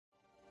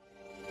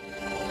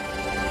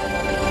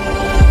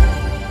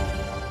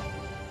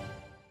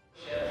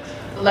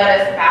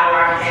Let us bow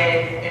our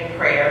head in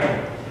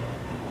prayer.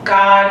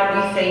 God,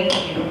 we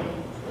thank you.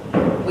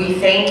 We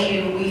thank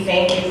you, we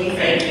thank you, we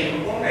thank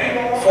you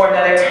for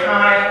another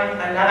time,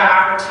 another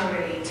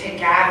opportunity to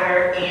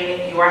gather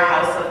in your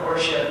house of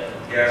worship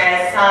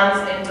as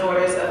sons and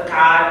daughters of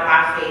God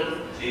by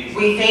faith.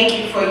 We thank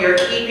you for your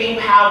keeping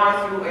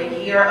power through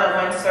a year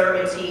of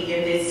uncertainty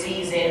in this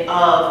season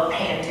of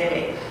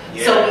pandemic.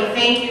 So we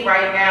thank you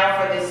right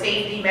now for the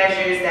safety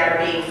measures that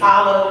are being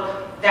followed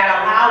that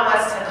allow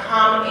us to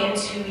come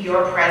into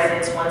your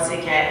presence once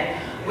again.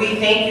 We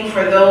thank you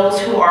for those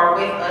who are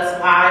with us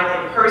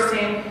live in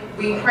person.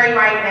 We pray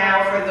right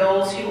now for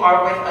those who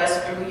are with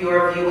us through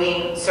your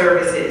viewing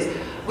services.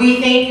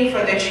 We thank you for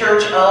the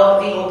Church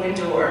of the Open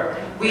Door.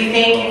 We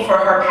thank you for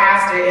her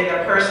pastor in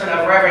the person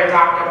of Reverend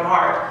Dr.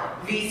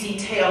 Mark V.C.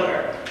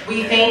 Taylor.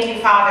 We thank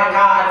you, Father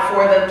God,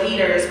 for the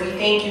leaders. We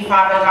thank you,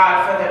 Father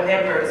God, for the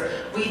members.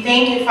 We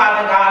thank you,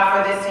 Father God,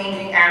 for the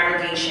singing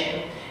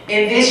aggregation.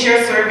 In this,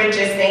 your servant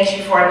just thanks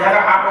you for another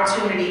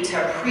opportunity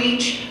to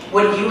preach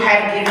what you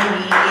have given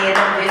me in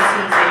this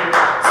season.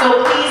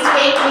 So please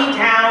take me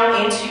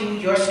down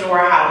into your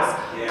storehouse.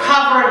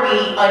 Cover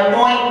me,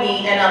 anoint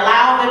me, and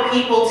allow the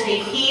people to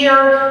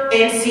hear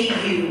and see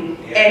you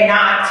and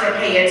not to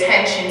pay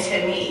attention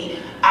to me.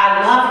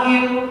 I love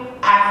you,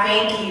 I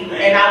thank you,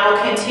 and I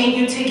will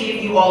continue to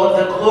give you all of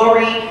the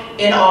glory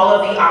and all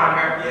of the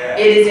honor.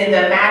 It is in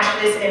the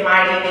matchless and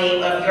mighty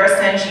name of your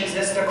Son,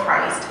 Jesus the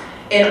Christ,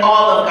 and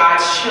all of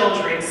God's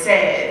children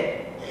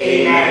said,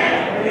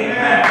 Amen.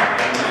 Amen.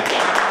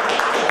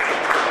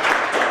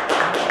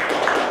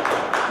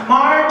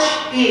 March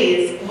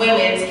is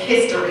Women's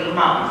History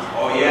Month.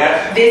 Oh,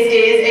 yes. This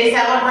is a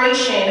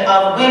celebration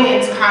of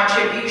women's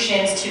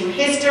contributions to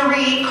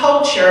history,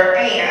 culture,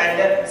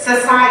 and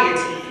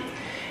society.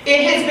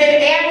 It has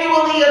been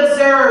annually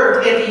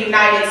observed in the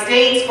United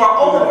States for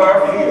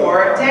over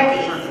 4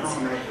 decades.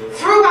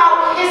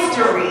 Throughout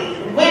history,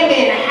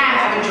 women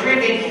have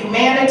driven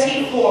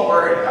humanity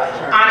forward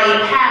on a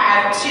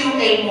path to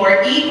a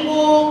more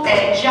equal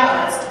and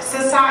just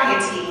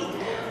society,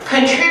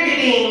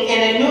 contributing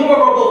in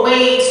innumerable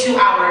ways to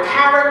our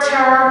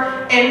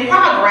character and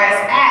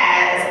progress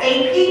as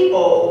a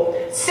people,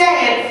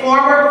 said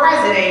former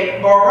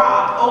President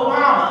Barack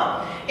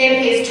Obama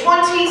in his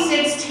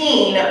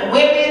 2016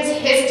 Women's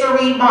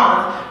History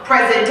Month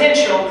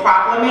presidential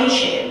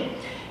proclamation.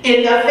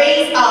 In the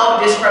face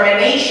of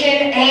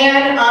discrimination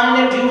and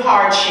undue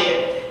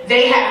hardship,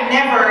 they have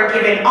never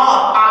given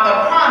up on the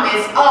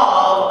promise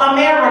of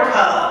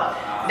America,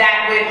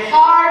 that with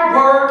hard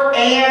work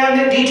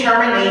and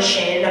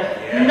determination,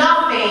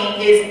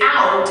 nothing is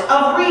out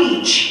of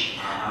reach.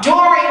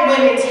 During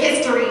Women's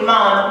History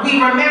Month,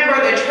 we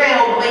remember the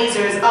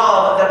trailblazers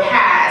of the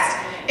past,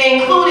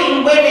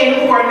 including women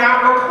who are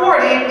not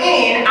recorded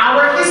in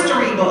our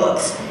history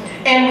books.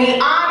 And we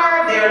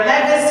honor their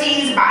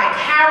legacies by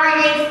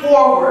carrying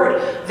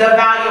forward the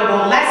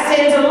valuable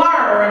lessons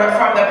learned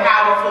from the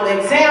powerful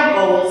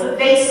examples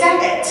they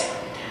set.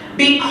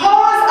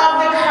 Because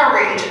of the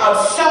courage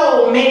of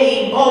so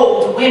many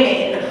bold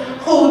women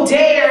who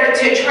dared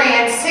to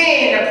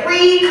transcend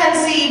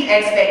preconceived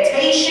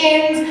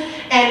expectations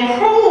and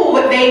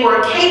prove they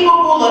were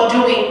capable of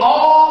doing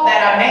all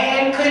that a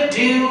man could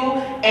do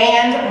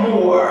and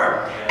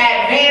more.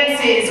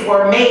 Advances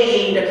were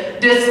made,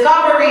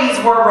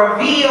 discoveries were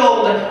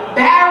revealed,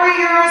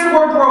 barriers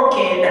were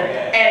broken,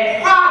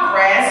 and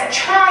progress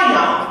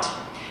triumphed.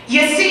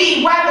 You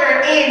see,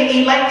 whether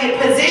in elected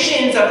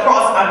positions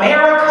across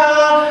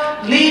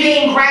America,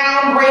 leading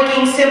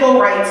groundbreaking civil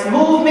rights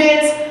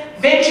movements,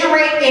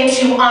 venturing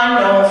into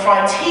unknown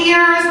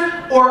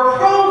frontiers, or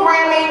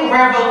programming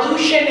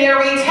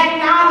revolutionary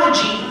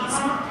technologies,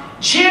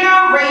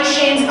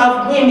 generations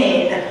of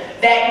women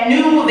that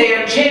knew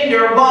their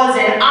gender was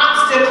an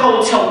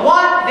obstacle to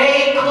what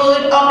they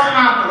could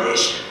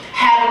accomplish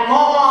have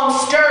long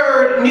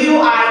stirred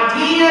new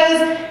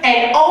ideas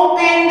and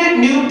opened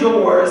new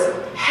doors,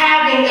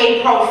 having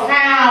a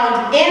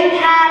profound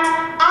impact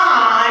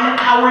on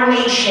our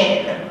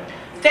nation.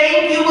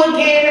 Thank you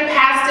again,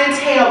 Pastor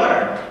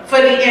Taylor,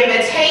 for the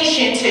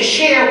invitation to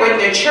share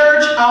with the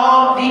Church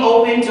of the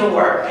Open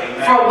Door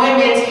for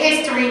Women's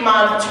History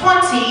Month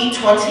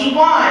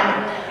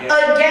 2021.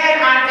 Again,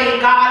 I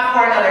thank God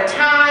for another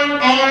time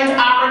and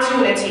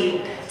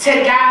opportunity to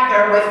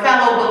gather with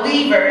fellow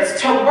believers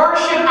to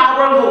worship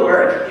our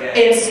Lord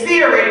in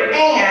spirit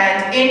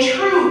and in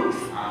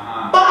truth.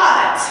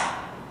 But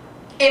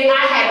if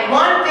I had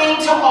one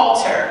thing to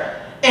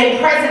alter in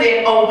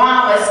President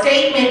Obama's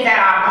statement that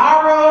I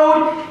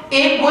borrowed,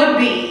 it would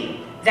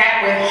be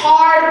that with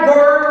hard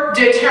work,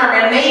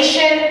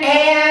 determination,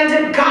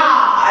 and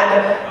God,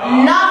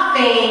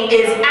 nothing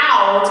is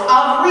out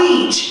of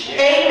reach.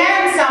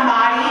 Amen,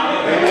 somebody.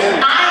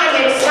 I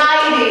am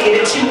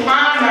excited to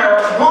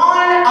honor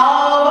one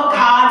of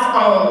God's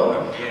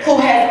own who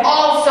has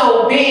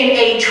also been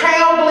a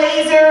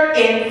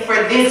trailblazer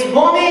for this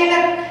woman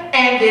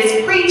and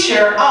this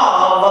preacher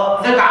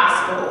of the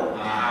gospel.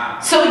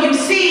 So you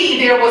see,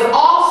 there was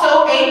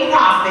also a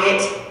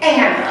prophet,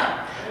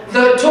 Anna.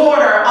 the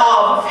daughter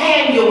of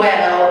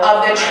Phanuel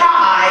of the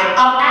tribe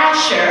of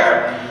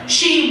Asher.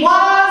 She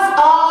was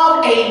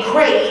of a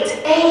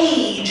great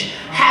age,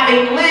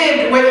 having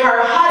lived with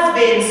her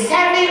husband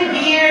 7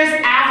 years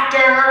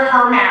after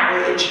her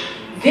marriage.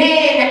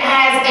 Then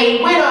as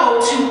a widow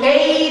to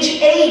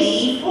age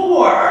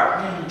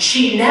 84,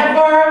 she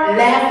never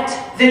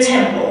left the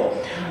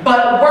temple,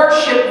 but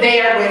worshiped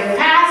there with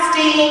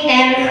fasting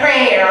and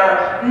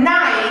prayer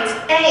night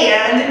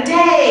and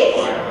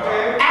day.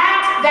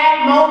 At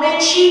that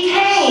moment she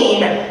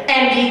came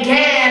and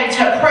began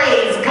to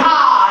praise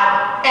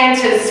God and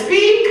to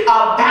speak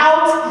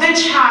about the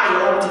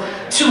child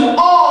to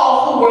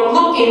all who were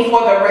looking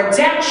for the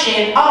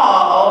redemption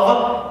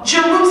of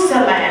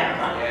Jerusalem.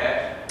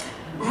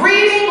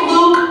 Reading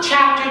Luke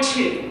chapter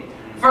 2,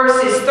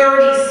 verses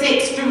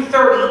 36 through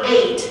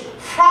 38,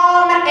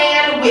 from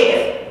and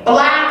with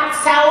Black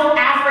South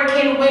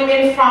African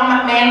women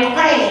from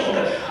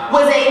McKinney,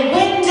 was a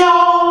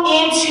window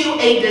into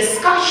a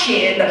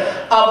discussion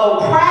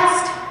of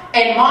oppressed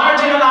and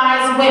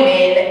marginalized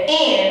women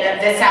in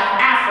the South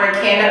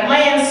African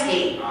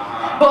landscape.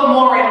 But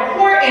more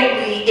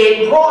importantly,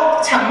 it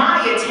brought to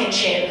my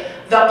attention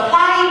the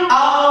plight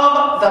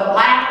of the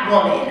Black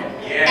woman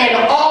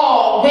and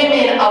all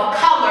women of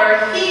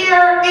color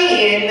here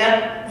in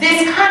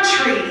this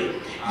country.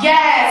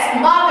 Yes,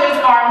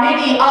 mothers are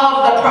many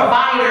of the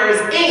providers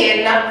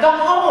in the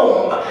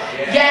home.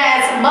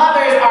 Yes,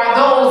 mothers are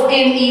those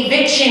in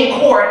eviction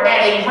court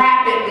at a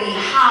rapidly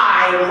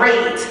high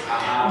rate.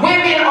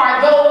 Women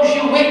are those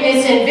you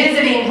witness in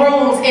visiting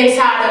rooms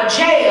inside of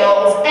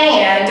jails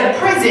and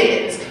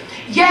prisons.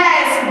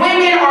 Yes,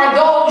 women are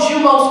those you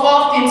most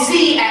often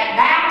see at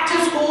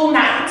back-to-school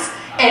nights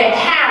and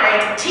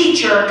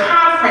parent-teacher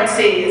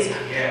conferences.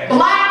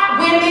 Black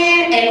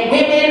women and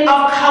women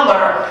of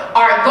color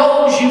are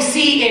those you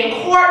see in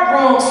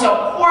courtrooms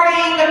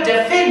supporting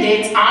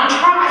defendants on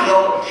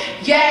trial.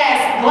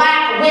 Yes,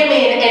 Black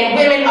women and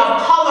women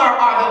of color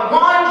are the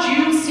ones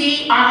you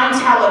see on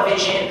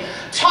television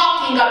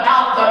talking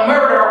about the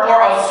murder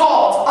or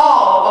assault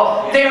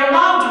of their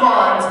loved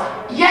ones.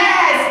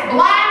 Yes,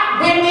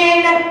 Black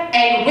women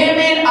and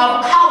women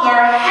of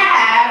color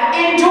have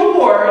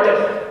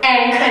endured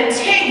and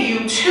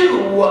continue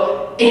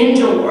to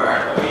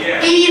endure.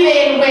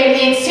 Even when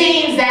it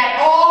seems that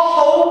all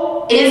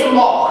hope is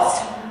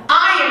lost,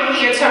 I am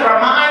here to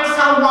remind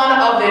someone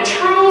of the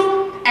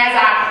truth as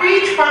I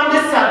preach from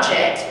the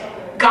subject.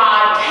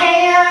 God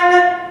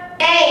can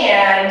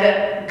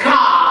and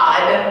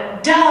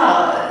God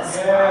does.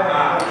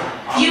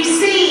 You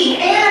see,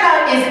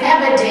 Anna is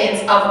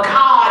evidence of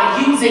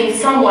God using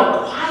someone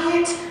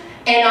quiet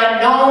and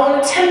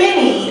unknown to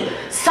many,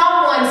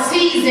 someone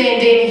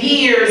seasoned in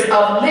years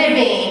of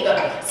living,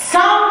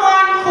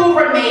 someone who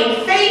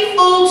remained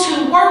faithful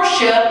to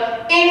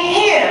worship in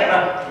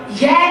Him.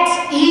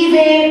 Yet,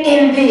 even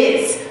in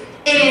this,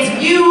 it is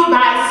viewed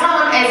by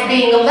some as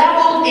being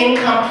leveled in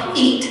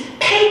complete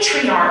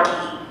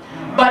patriarchy.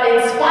 But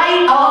in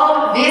spite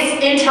of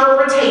this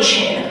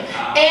interpretation,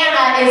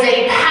 Anna is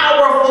a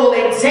powerful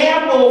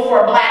example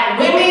for Black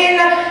women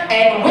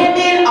and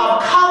women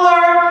of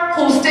color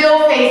who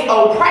still face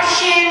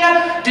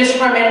oppression,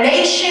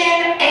 discrimination,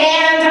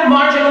 and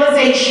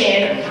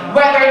marginalization,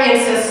 whether in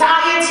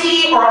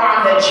society or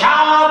on the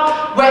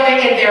job, whether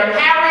in their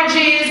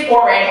marriages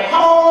or at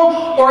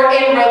home, or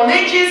in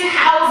religious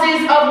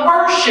houses of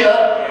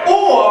worship,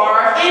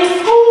 or in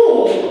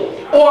school,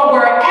 or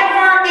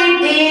wherever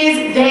it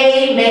is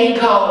they may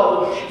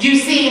go. You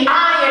see,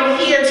 I am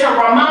here to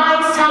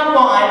remind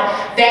someone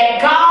that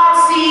God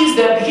sees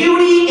the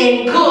beauty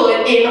and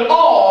good in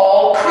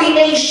all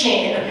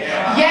creation.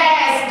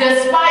 Yes,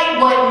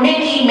 despite what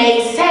many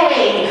may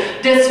say,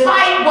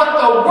 despite what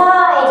the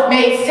world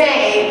may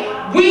say,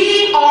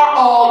 we are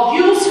all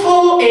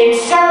useful in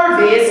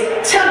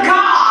service to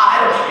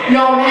God.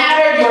 No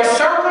matter your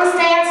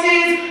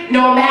circumstances,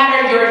 no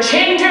matter your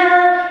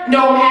gender,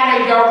 no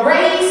matter your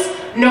race,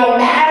 no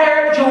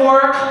matter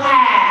your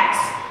class,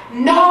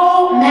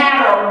 no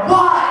matter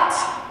what.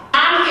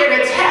 I'm here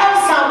to tell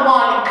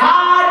someone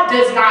God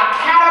does not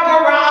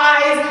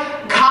categorize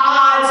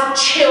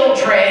God's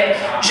children.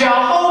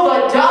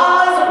 Jehovah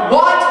does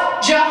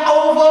what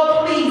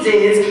Jehovah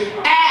pleases,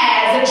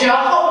 as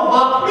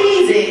Jehovah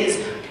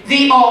pleases.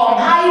 The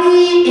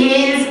Almighty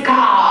is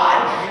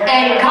God,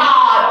 and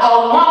God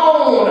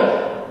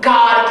alone.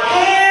 God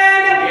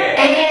can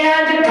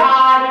and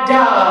God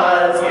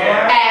does,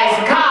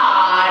 as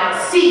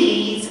God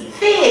sees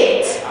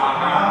fit.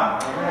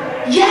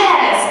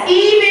 Yes,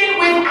 even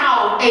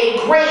without a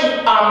great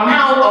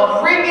amount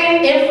of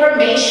written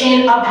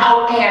information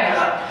about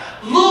Anna,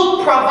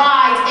 Luke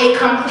provides a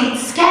complete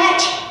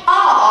sketch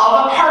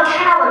of her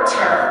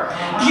character.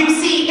 You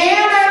see,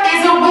 Anna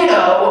is a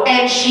widow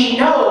and she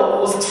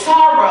knows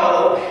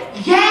sorrow,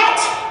 yet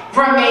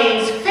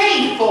remains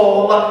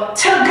faithful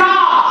to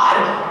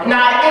God,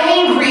 not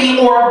angry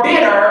or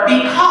bitter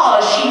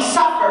because she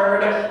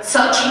suffered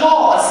such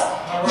loss.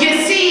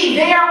 You see,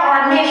 there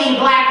are many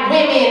Black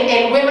women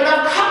and women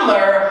of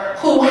color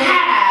who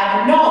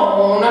have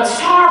known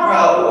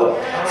sorrow.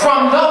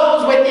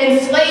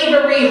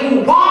 slavery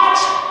who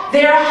watched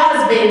their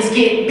husbands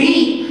get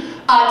beat,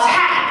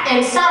 attacked,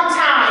 and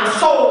sometimes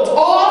sold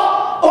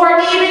off or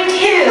even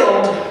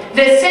killed.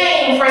 The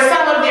same for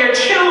some of their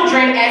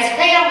children as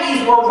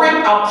families were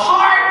ripped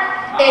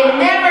apart and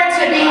never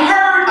to be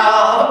heard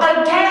of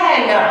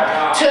again.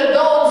 To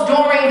those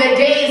during the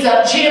days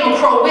of Jim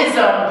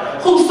Crowism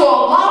who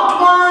saw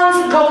loved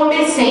ones go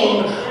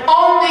missing,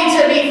 only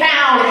to be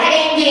found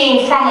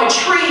hanging from a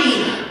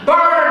tree,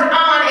 burned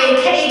on a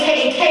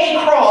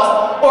KKK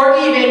cross, or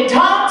even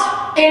dumped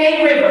in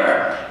a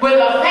river with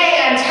a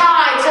fan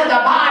tied to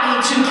the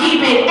body to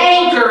keep it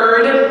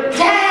anchored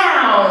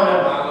down.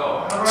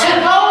 To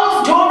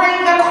those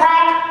during the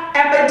crack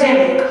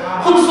epidemic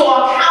who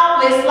saw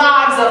countless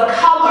lives of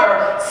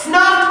color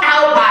snuffed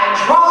out by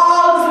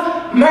drugs,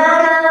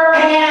 murder,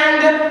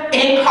 and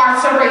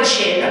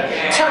incarceration.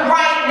 To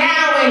right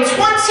now in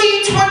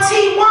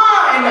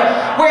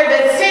 2021, where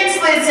the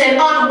senseless and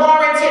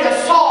unwarranted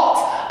assault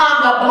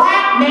on the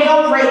black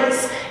male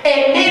race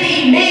and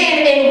many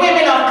men and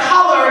women of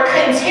color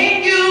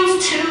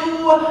continues to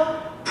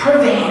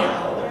prevail.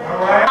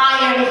 I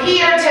am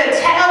here to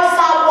tell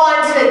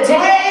someone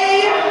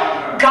today,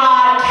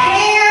 God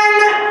can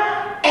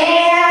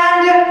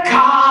and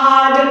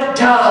God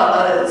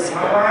does.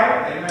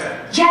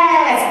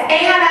 Yes,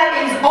 Anna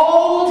is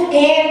old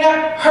in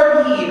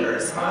her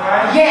years,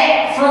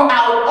 yet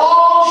throughout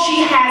all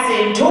she has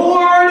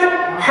endured,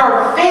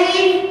 her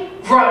faith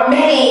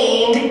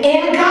remained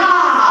in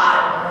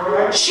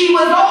God. She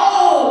was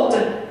old,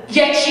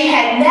 yet she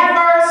had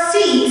never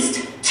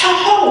ceased to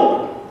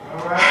hope.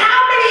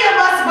 How many of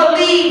us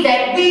believe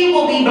that we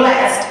will be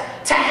blessed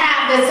to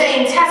have the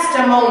same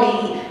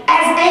testimony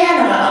as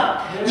Anna?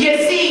 You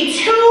see,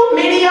 too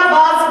many of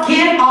us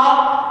give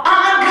up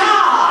on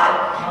God.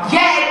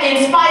 Yet,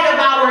 in spite of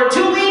our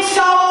doing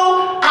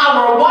so,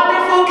 our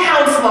wonderful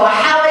counselor,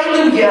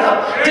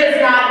 hallelujah, does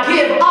not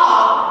give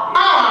up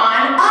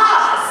on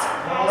us.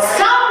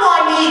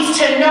 Someone needs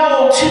to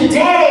know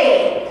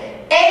today,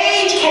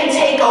 age can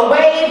take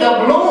away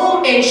the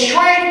bloom and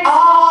strength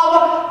of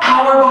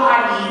our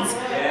bodies.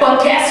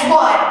 But guess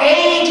what?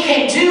 Age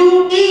can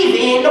do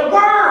even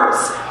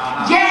worse.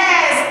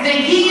 Yes, the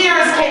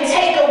years can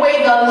take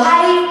away the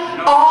life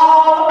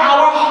of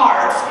our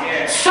hearts.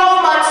 So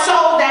much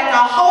so that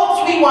the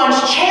hopes we once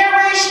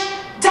cherished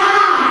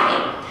die.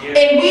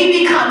 And we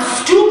become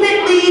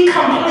stupidly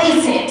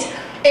complacent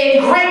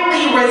and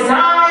grimly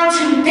resigned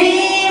to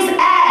things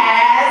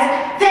as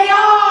they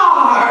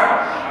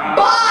are.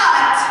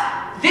 But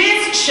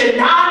this should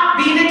not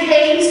be the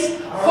case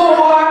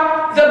for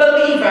the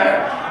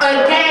believer.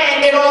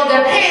 Again, it all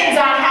depends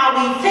on how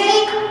we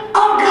think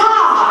of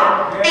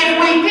God. If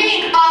we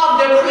think of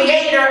the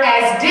Creator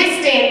as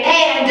distant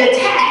and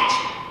detached,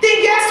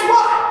 then guess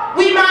what?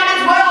 We might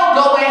as well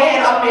go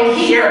ahead up in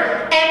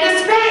here and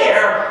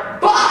despair.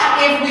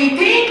 But if we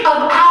think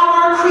of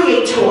our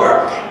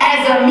Creator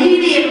as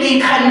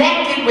immediately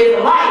connected with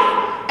life,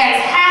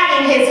 as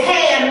having His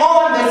hand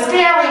on the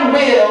steering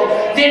wheel,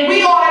 then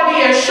we ought to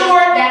be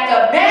assured that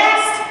the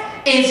best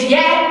is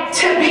yet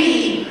to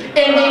be.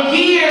 And the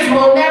years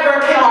will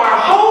never kill our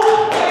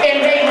hope,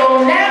 and they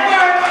will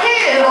never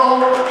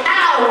kill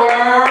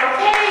our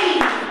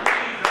faith.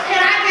 Can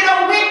I get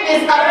a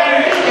witness up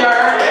in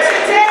here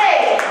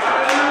today?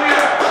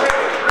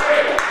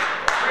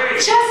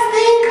 Just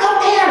think of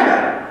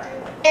Anna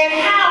and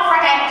how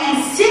for at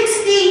least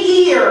 60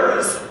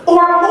 years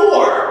or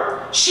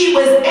more she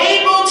was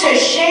able to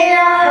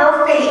share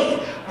her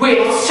faith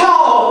with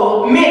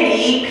so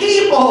many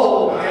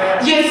people.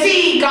 You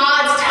see,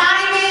 God's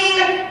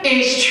timing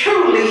is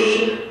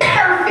truly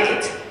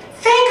perfect.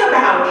 Think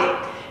about it.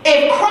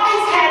 If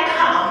Christ had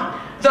come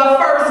the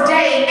first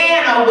day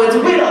Anna was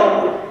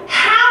widowed,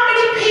 how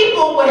many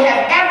people would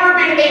have ever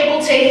been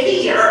able to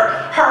hear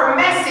her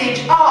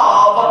message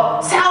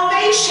of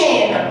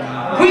salvation?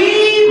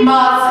 We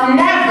must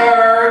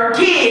never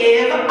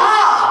give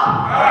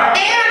up.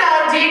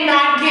 Anna did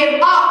not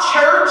give up,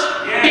 church,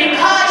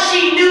 because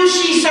she knew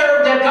she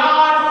served a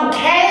God who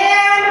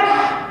can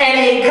and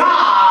a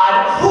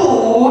God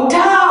who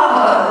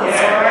does.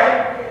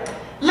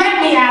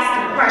 Let me ask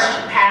a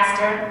question,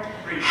 Pastor.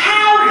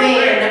 How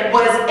then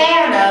was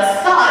Anna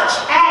such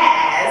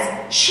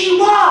as she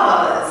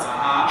was?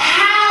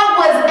 How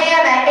was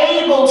Anna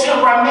able to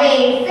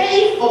remain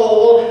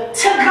faithful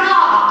to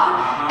God?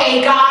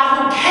 A God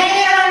who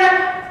can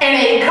and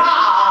a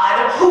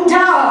God who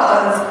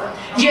does.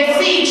 You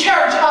see,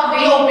 church of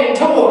the open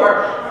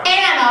door,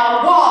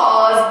 Anna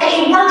was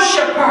a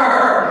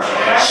worshiper.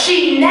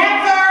 She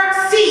never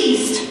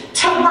ceased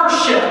to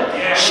worship.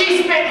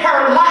 She spent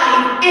her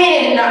life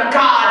in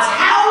God's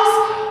house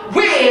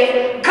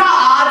with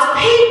God's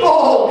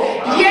people.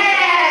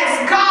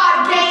 Yes,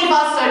 God gave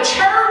us a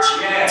church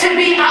to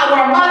be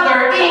our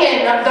mother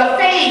in the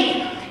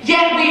faith.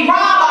 Yet we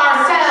rob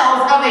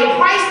ourselves of a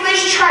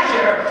priceless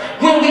treasure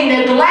when we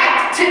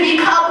neglect to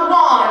become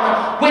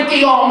one with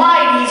the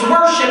Almighty's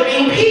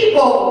worshiping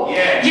people.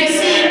 You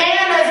see,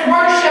 Anna's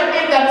worship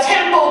in the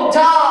temple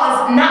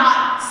does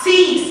not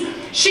cease.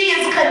 She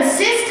is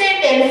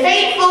consistent and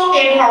faithful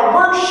in her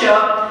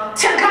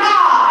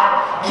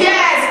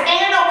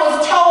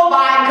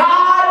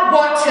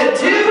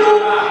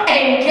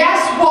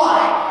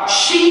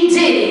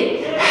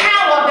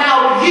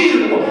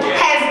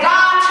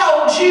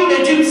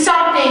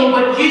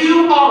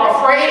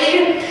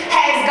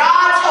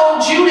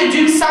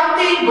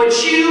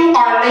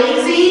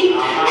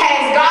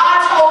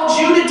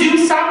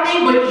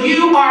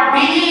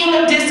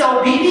being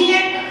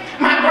disobedient,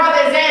 my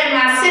brothers and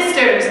my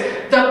sisters,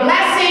 the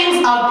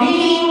blessings of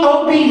being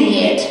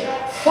obedient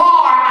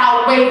far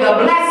outweigh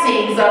the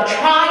blessings of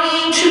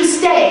trying to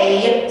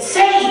stay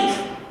safe.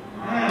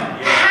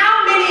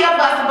 How many of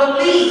us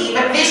believe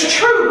this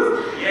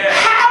truth?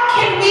 How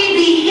can we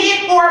be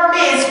hit or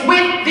miss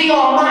with the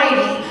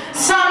Almighty?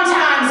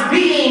 Sometimes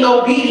being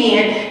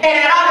obedient and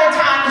at other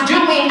times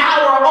doing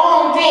our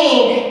own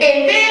thing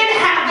and then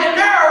have the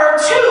nerve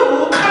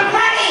to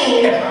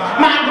complain.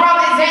 My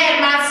brothers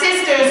and my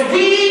sisters,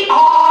 we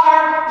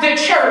are the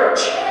church.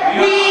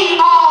 We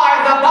are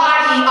the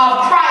body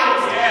of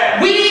Christ.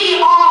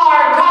 We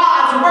are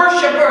God's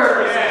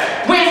worshipers.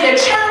 When the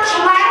church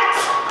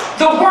lacks,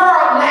 the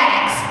world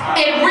lacks.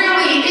 It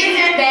really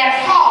isn't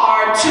that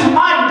hard to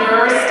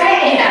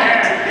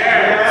understand.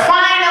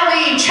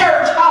 Finally,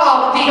 church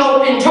of the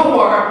open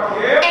door.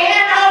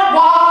 Anna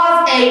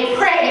was a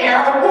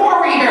prayer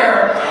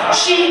warrior.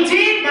 She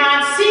did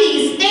not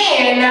cease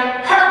in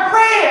her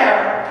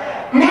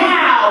prayer.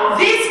 Now,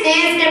 this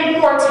is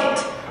important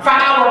for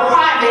our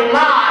private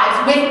lives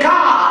with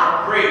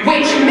God,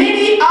 which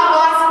many of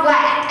us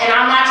lack. And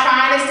I'm not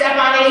trying to step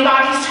on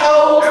anybody's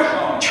toes.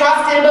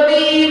 Trust and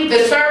believe.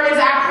 The sermons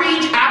I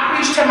preach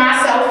to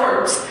myself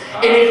first.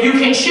 And if you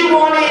can chew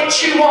on it,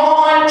 chew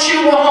on,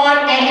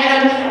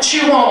 and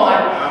chew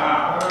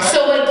on.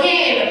 So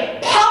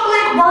again,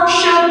 public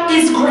worship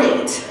is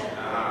great,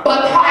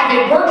 but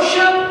private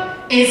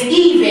worship is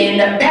even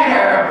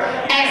better.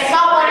 As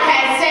someone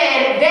has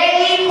said,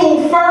 they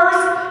who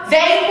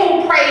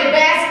pray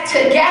best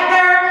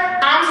together,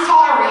 I'm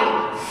sorry,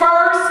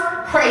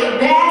 first pray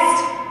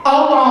best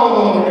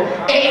alone.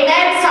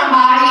 Amen,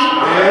 somebody.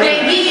 The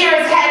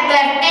years had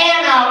left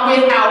Anna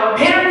without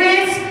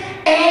bitterness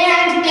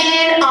and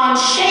in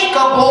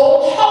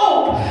unshakable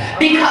hope,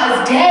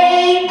 because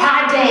day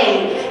by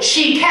day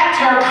she kept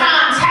her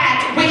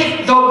contact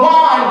with the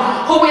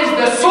one who is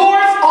the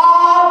source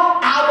of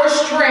our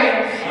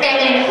strength, and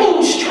in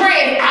whose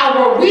strength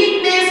our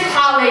weakness,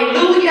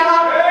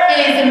 hallelujah,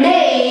 is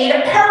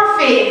made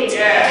perfect.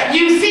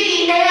 You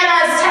see,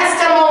 Anna's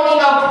testimony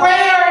of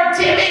prayer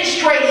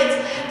demonstrates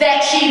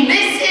that she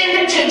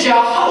listened to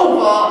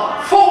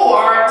Jehovah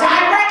for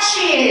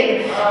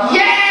direction.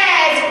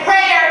 Yes,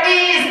 prayer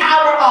is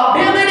our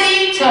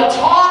ability to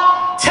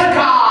talk to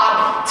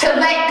God, to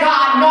let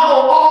God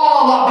know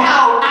all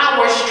about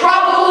our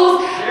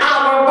struggles,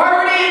 our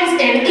burdens,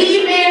 and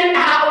even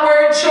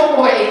our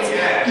joys.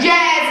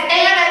 Yes,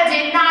 Anna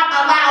did not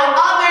allow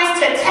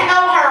others to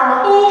tell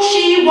her who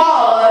she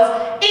was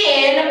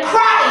in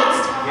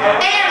Christ.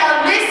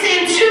 Anna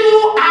listened to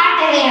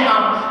I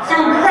am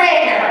through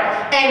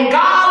prayer, and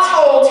God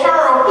told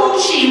her who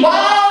she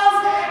was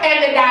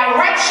and the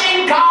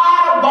direction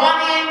God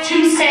wanted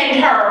to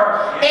send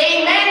her.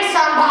 Amen,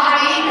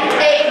 somebody.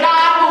 A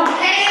God who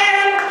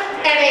can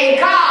and a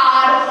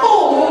God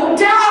who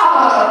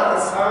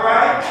does. All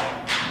right.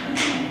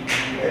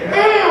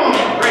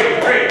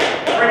 Praise.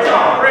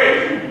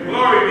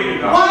 Glory be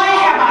to God. Why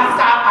have I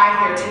stopped by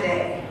here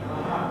today?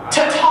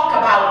 To talk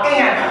about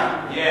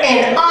Anna,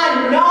 an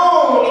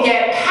unknown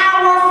yet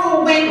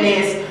powerful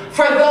witness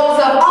for those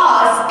of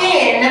us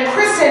in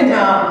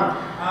Christendom.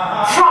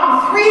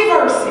 From 3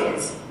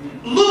 verses,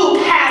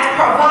 Luke has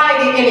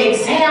provided an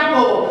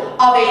example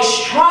of a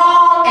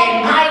strong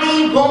and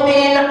mighty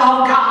woman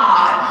of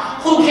God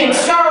who can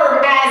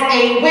serve as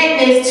a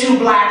witness to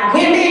black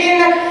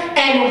women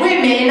and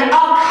women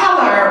of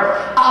color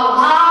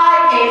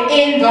alive and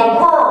in the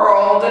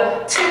world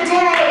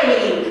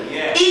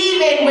today.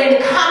 Even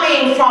when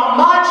coming from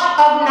much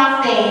of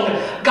nothing,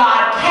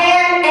 God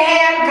can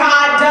and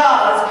God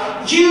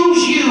does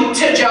use you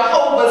to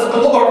Jehovah's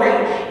glory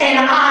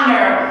and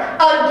honor.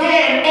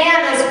 Again,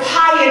 Anna's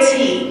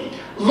piety,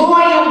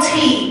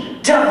 loyalty,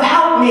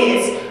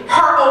 devoutness,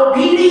 her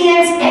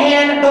obedience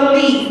and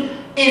belief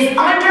is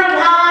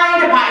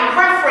underlined by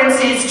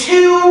references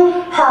to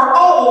her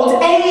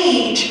old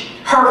age,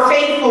 her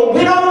faithful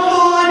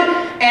widowhood,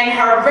 and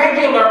her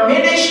regular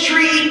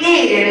ministry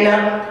in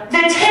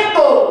the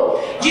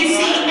temple. You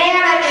see,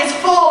 Anna is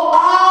full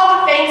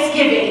of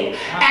thanksgiving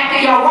at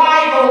the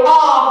arrival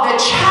of the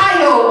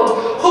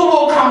child who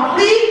will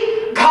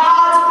complete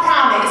God's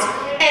promise.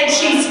 And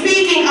she's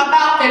speaking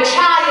about the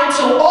child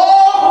to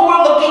all who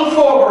are looking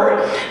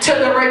forward to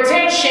the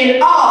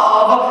redemption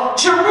of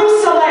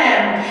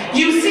Jerusalem.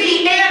 You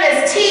see,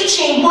 Anna's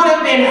teaching would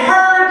have been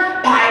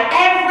heard by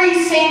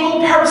every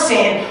single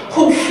person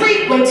who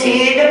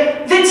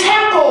frequented the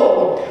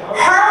temple.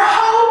 Her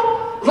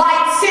hope,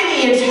 like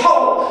Simeon's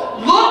hope,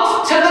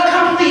 looks to the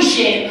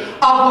completion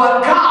of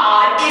what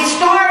God is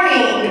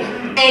starting.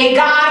 A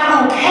God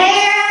who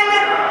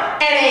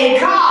can and a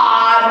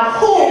God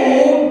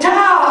who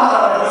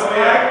does.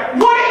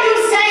 What are you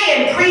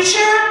saying,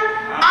 preacher?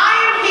 I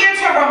am here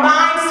to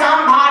remind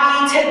somebody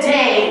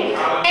today.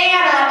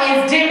 Anna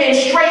is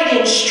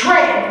demonstrating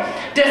strength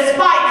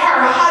despite her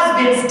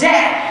husband's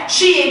death.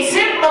 She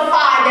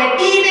exemplified that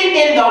even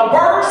in the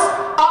worst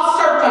of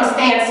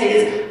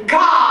circumstances,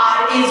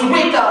 God is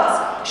with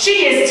us.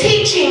 She is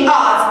teaching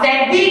us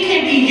that we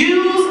can be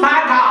used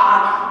by God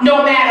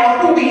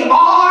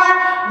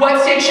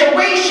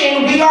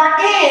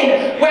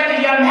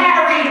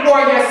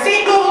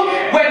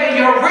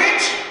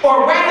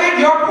or whether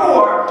you're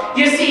poor.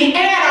 You see,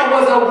 Anna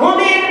was a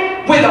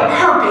woman with a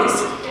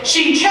purpose.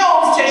 She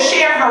chose to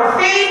share her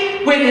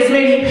faith with as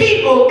many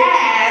people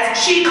as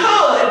she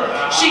could.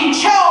 She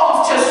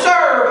chose to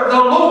serve the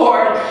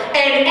Lord.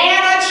 And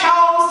Anna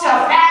chose to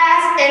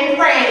fast and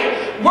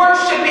pray,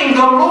 worshiping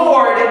the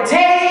Lord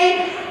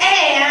day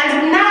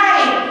and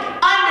night.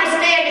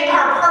 Understanding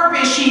her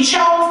purpose, she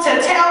chose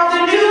to tell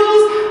the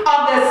news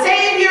of the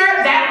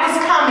Savior that was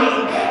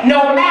coming,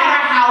 no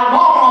matter how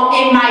long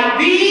it might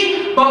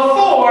be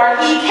before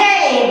he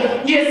came.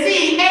 You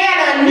see,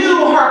 Anna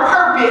knew her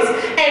purpose,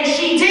 and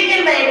she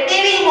didn't let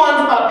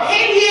anyone's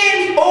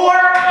opinions or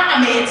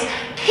comments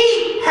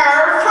keep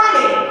her from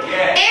it.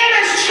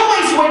 Anna's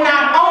choice would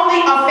not only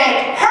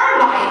affect her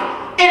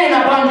life in an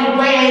abundant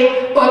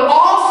way, but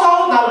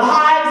also the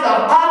lives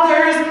of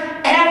others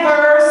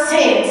ever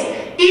since.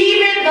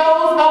 Even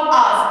those of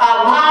us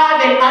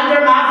alive and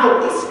under my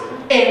voice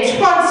in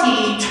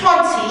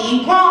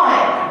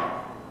 2021.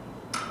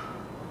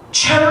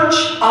 Church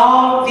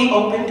of the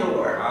Open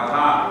Door.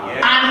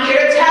 I'm here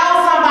to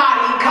tell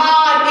somebody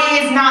God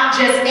is not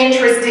just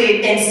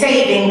interested in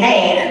saving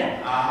man.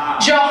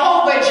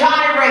 Jehovah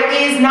Jireh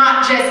is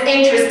not just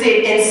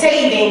interested in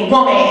saving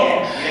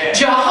woman.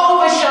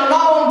 Jehovah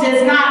Shalom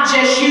does not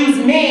just use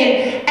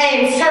men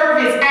and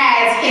service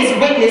as his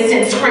witness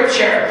in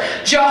scripture.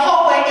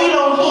 Jehovah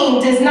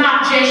Elohim does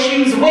not just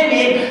use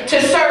women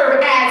to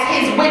serve as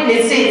his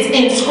witnesses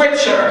in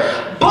scripture.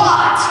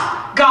 But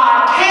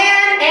God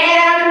can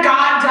and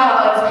God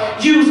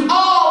does use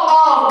all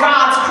of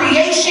God's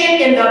creation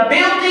in the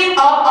building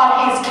up of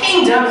his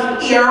kingdom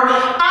here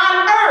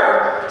on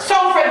earth. So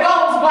for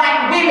those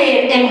black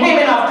women and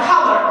women of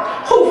color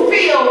who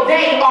feel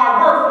they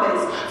are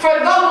worthless, for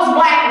those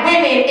black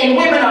women and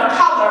women of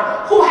color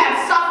who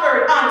have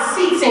suffered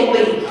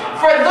unceasingly,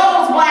 for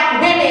those black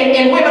women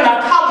and women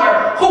of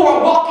color who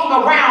are walking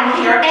around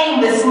here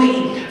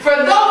aimlessly, for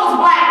those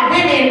black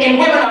women and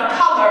women of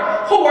color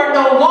who are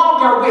no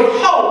longer with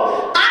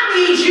hope, I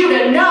need you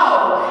to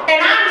know,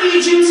 and I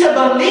need you to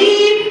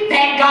believe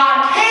that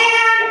God can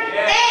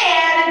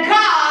and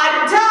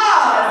God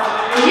does.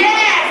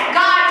 Yes,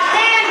 God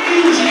can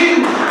use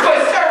you for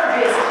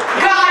service.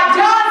 God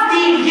does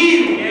need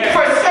you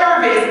for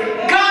service.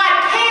 God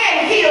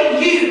can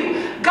heal you.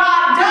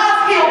 God does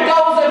heal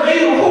those of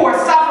you who are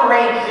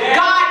suffering.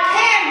 God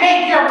can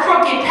make your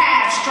crooked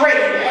path straight.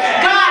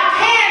 God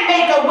can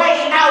make a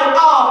way out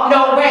of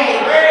no way.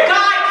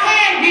 God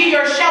can be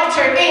your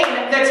shelter in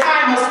the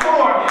time of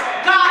storm.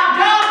 God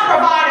does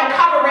provide a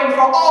covering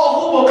for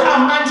all who will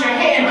come under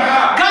him.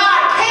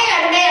 God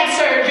can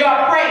answer your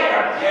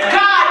prayer.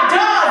 God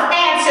does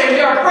answer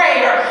your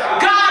prayer.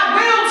 God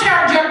will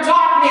turn your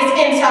darkness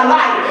into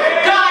light.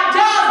 God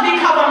does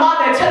become a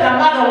mother to the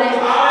motherless.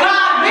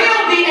 God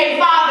will be a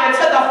father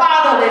to the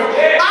fatherless.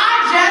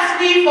 I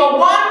just need for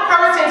one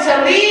person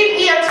to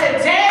leave here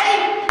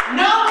today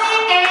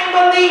knowing and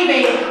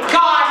believing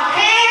God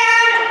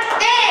can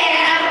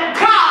and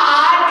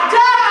God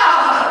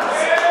does.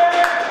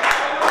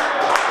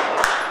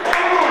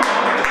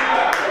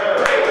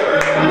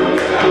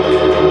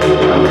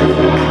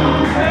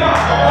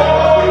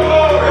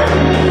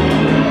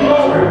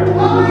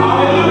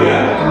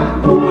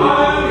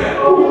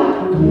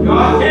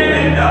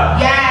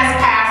 Yes,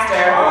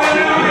 Pastor.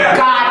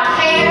 God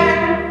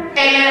can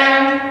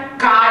and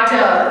God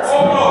does.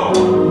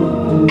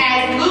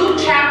 As Luke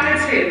chapter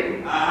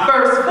 2,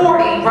 verse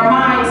 40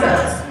 reminds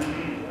us,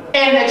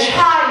 and the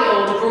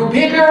child grew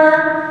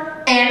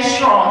bigger and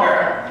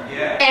stronger,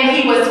 and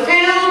he was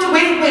filled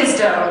with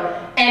wisdom,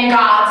 and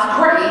God's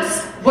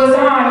grace was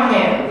on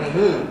him.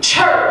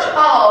 Church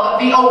of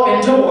the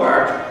Open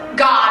Door.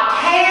 God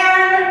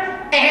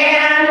can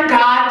and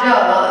God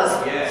does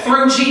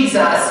through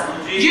Jesus.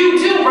 You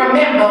do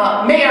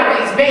remember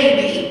Mary's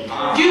baby.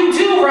 You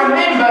do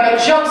remember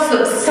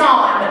Joseph's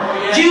son.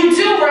 You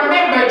do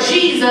remember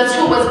Jesus,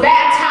 who was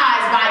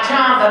baptized by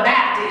John the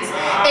Baptist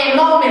and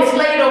moments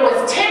later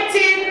was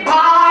tempted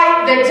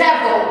by the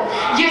devil.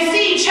 You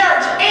see,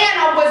 church,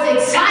 Anna was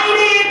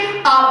excited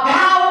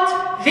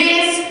about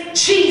this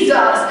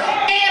Jesus.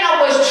 Anna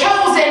was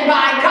chosen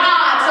by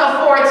God to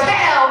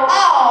foretell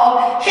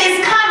of his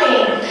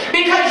coming,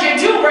 because you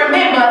do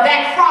remember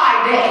that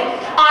Friday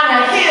on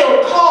a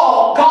hill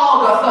called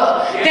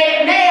Golgotha,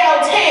 they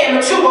nailed him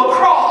to a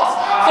cross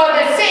for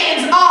the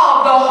sins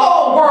of the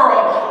whole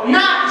world,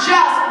 not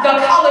just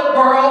the colored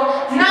world,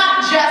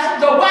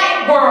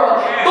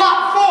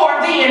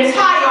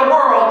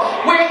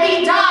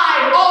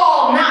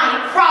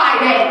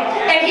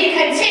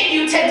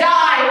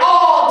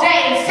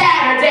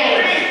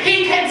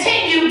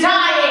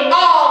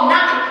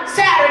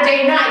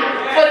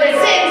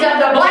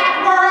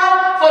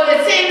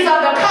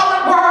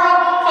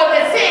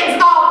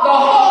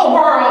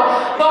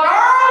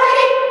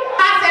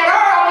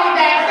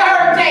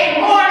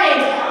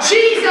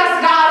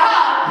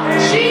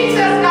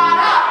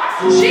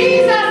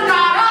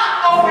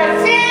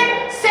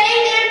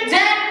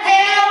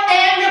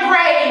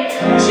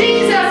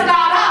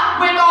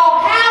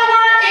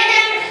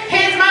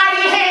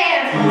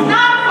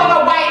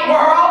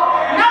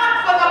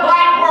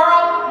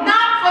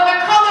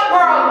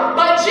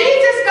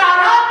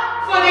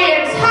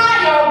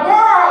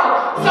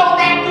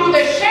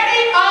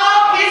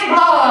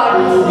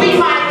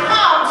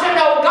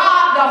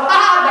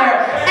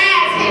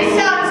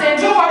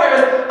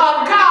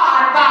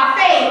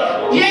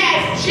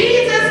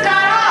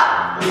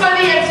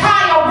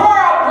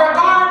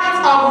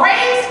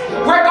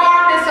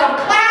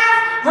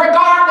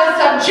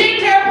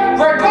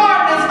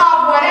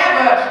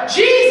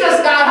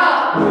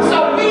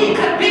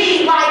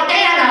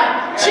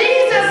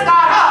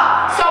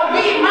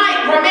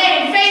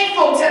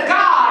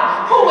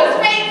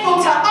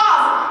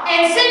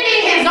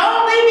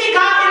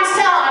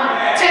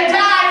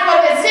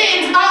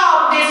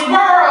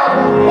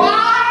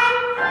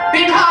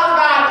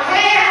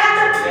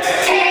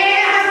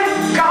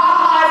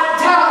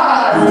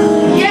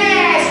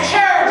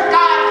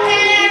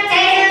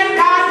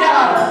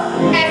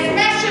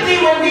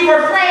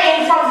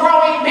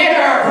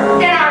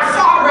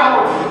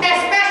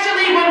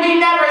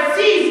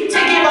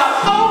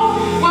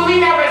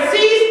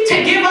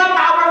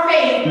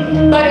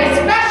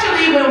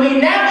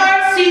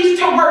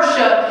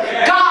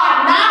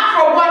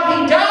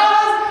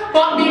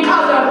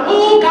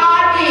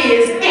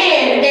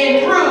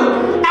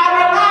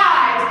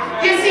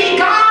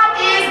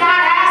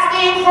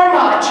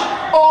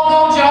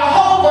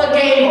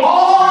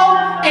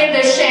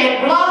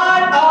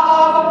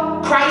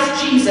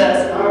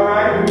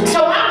 Jesus.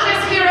 So I'm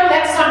just here to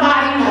let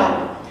somebody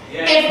know.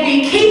 If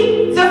we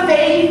keep the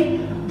faith,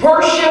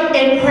 worship,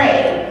 and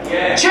pray,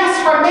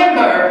 just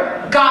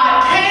remember,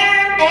 God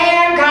can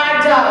and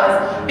God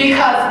does,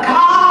 because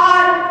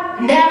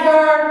God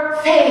never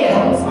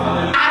fails.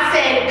 I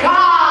said,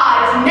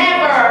 God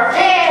never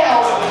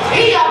fails.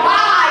 He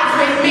abides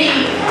with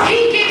me.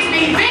 He gives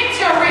me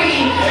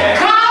victory.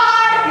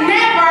 God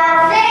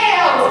never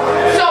fails.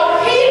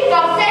 So keep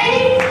the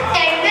faith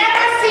and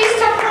never cease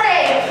to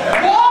pray.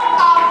 Walk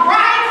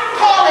upright,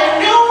 call it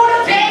noon,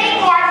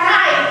 day, or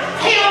night.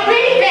 He'll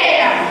be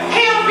there.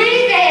 He'll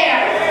be there.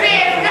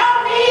 There's no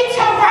need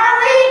to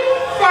worry,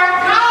 for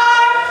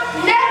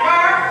God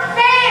never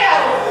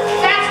fails.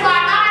 That's why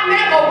I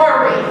never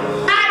worry.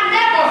 I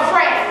never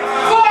fret.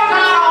 For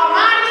God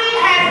Almighty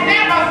has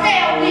never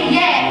failed me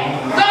yet.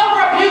 Though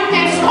rebuked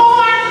and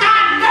scorned,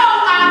 I know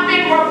I've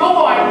been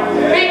reborn,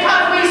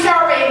 because we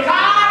serve a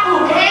God who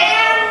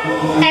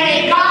can and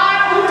a God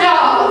who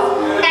does.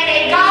 And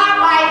a God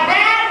like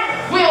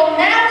that will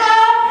never,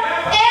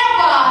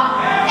 ever,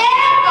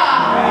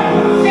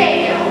 ever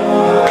fail.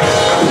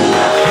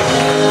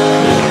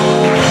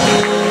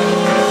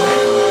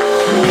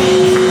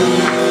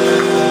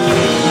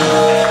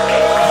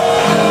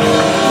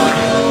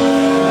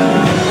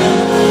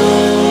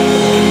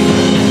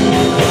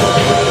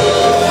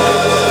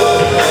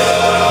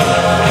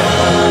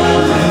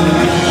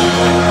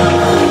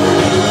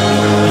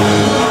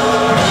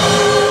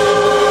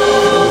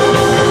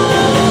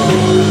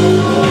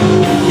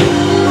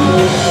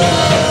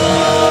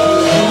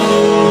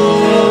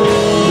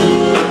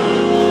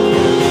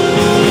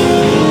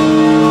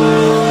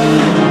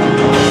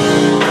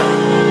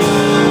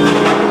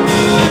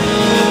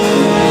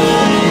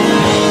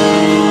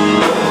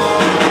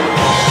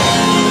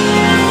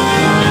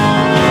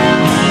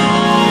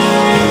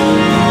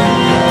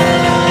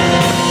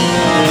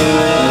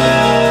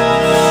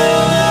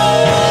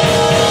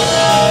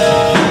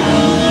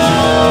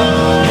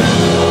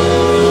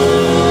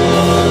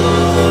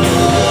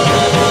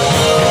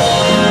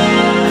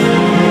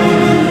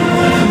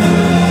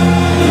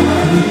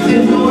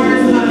 The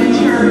doors of the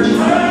church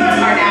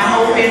are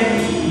now open.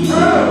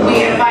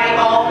 We invite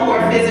all who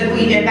are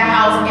physically in the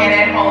house and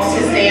at home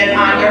to stand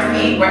on your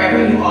feet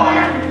wherever you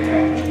are.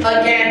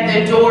 Again,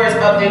 the doors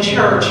of the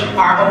church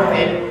are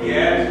open.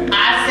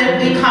 I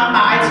simply come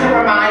by to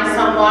remind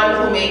someone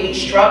who may be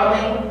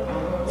struggling,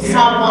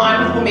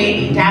 someone who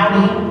may be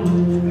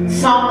doubting,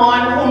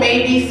 someone who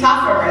may be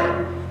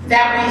suffering,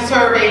 that we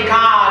serve a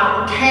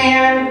God who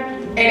can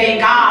and a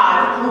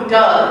God who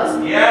does.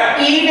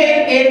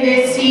 Even in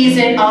this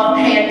season of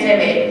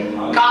pandemic,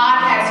 God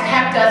has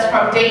kept us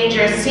from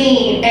danger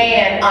seen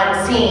and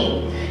unseen.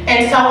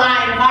 And so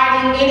I'm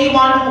inviting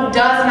anyone who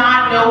does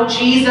not know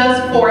Jesus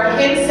for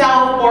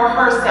himself or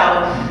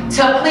herself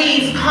to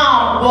please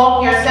come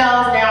walk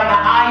yourselves down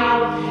the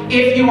aisle.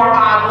 If you are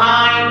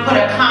online, put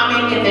a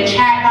comment in the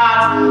chat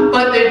box.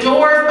 But the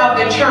doors of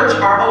the church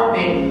are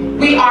open.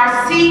 We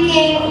are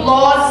seeking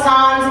lost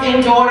sons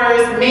and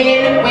daughters,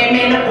 men,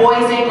 women,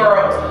 boys, and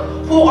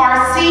girls who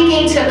are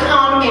seeking to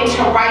come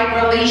into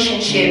right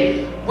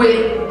relationship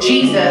with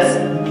Jesus,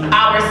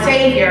 our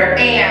Savior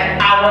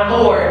and our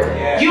Lord.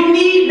 You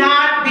need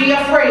not be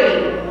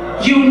afraid.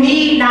 You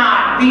need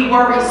not be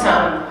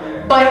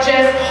worrisome. But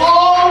just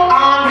hold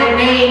on the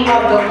name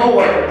of the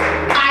Lord.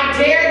 I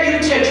dare you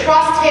to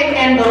trust him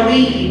and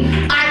believe.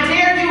 I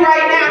dare you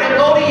right now to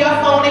go to your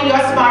phone and your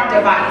smart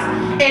device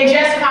and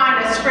just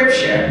find a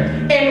scripture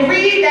and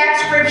read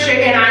that scripture,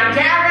 and I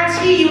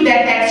guarantee you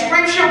that that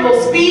scripture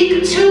will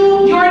speak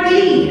to your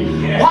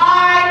need.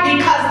 Why?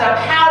 Because the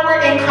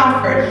power and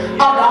comfort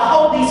of the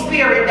Holy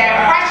Spirit,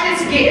 that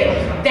precious gift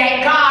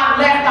that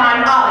God left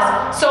on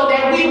us so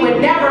that we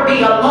would never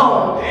be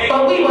alone,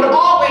 but we would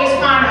always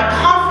find a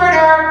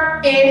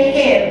comforter in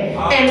him.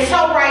 And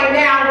so right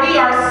now we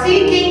are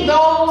seeking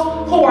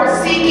those who are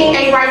seeking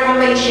a right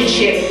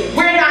relationship.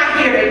 We're not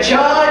here to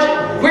judge.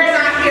 We're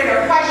not here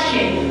to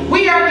question.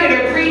 We are here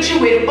to greet you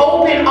with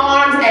open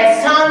arms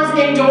as sons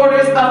and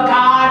daughters of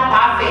God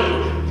by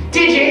faith.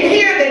 Did you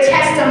hear the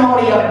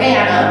testimony of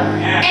Anna?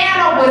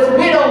 Anna was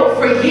widowed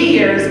for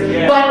years,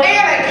 but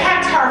Anna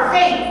kept her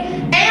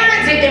faith.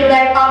 Anna didn't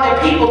let other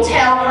people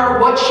tell her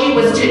what she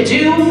was to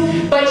do,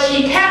 but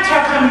she kept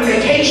her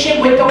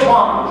communication with the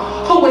one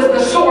who was the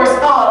source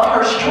of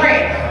her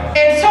strength.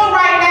 And so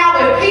right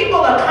now, if people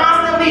are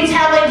constantly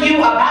telling you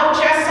about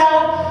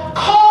yourself,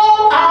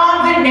 call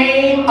on the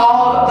name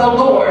of the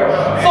Lord.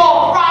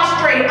 Fall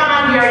prostrate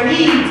on your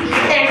knees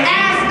and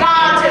ask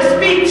God to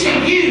speak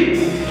to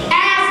you.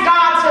 Ask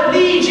God to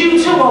lead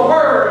you to a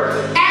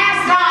word.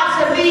 Ask God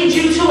to lead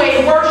you to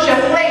a worship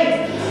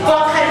place.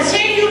 But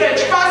continue to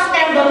trust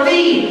and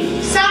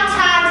believe.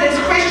 Sometimes as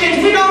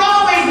Christians, we don't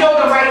always know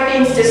the right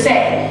things to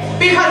say,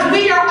 because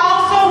we are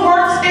also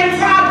works in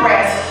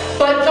progress.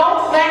 But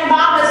don't let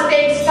my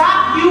mistakes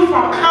stop you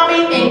from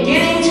coming and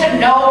getting to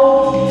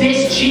know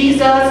this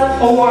Jesus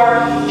for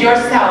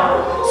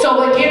yourself.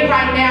 So again,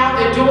 right now,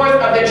 the doors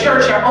of the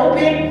church are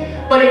open.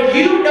 But if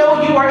you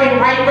know you are in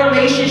right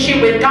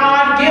relationship with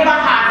God, give a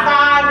high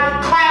five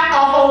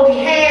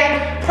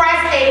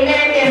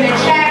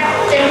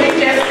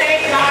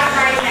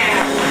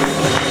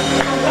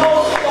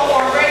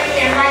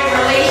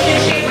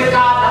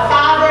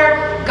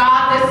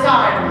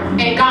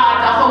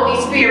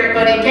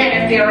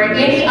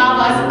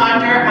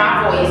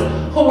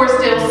are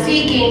still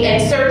seeking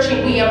and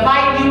searching, we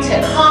invite you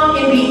to come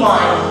and be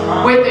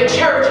one with the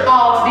Church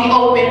of the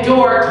Open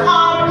Door.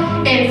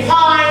 Come and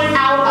find